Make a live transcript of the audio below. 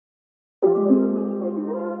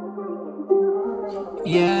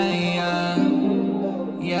Yeah, yeah,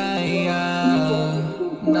 yeah, yeah,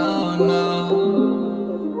 no, no,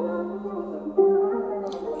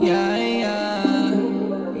 yeah, yeah,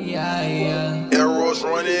 yeah, yeah. Arrows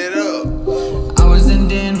run it up. I was in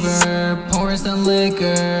Denver, pouring some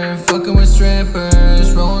liquor, fucking with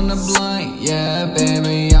strippers, rolling a blunt, yeah,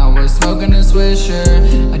 baby. I was smoking a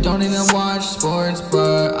swisher. I don't even watch sports,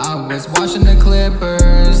 but I was watching the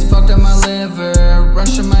Clippers. Fucked up my liver,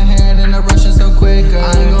 rushing my head and I'm rushing so quick.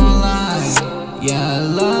 I ain't gonna lie, yeah, I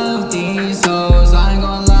love these hoes. I ain't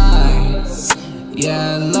gonna lie,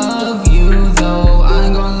 yeah, I love you though. I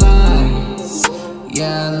ain't gonna lie,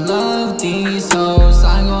 yeah, I love these hoes.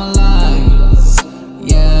 I ain't gonna lie,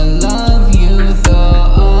 yeah, I love you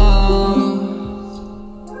though.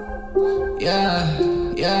 Yeah,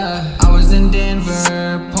 yeah. I was in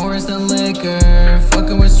Denver, pouring some liquor,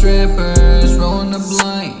 fucking with strippers, rolling a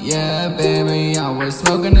blunt, yeah, baby. I was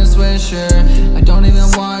smoking a swisher. I don't even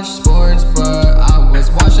watch sports, but I was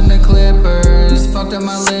watching the Clippers. Fucked up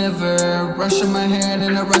my liver, rushing my head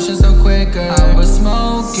and I'm rushing so quicker. I was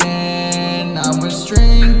smoking, I was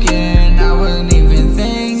drinking, I wasn't even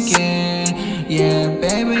thinking. Yeah,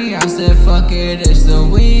 baby, I said fuck it, it's the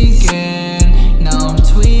weekend. Now I'm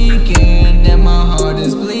tweaking and my heart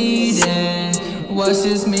is bleeding. What's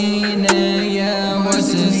this meaning? Yeah,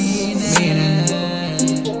 what's this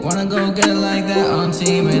meaning? Wanna go get it like that on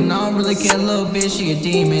teaming. I don't really care, little bitch, she a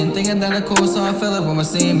demon. Thinking that I'm cool, so I feel it with my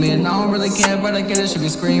semen. I don't really care, but I get it, she be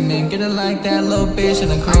screaming. Get it like that, little bitch,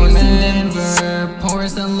 and I'm creaming. I was in Denver, pouring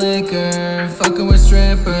some liquor, fucking with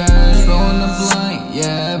strippers, rolling a blunt,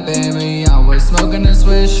 yeah, baby. I was smoking a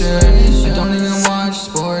swisher. I don't even watch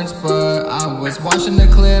sports, but I was watching the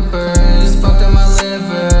Clippers. Fucked up my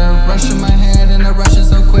liver, rushing my head and I'm rushing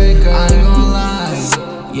so quick. I ain't gonna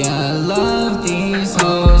lie, yeah, I love these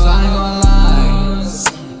hoes. I ain't gonna lie,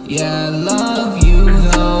 yeah, I love you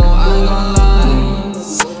though. I ain't gonna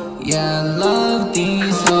lie, yeah, I love these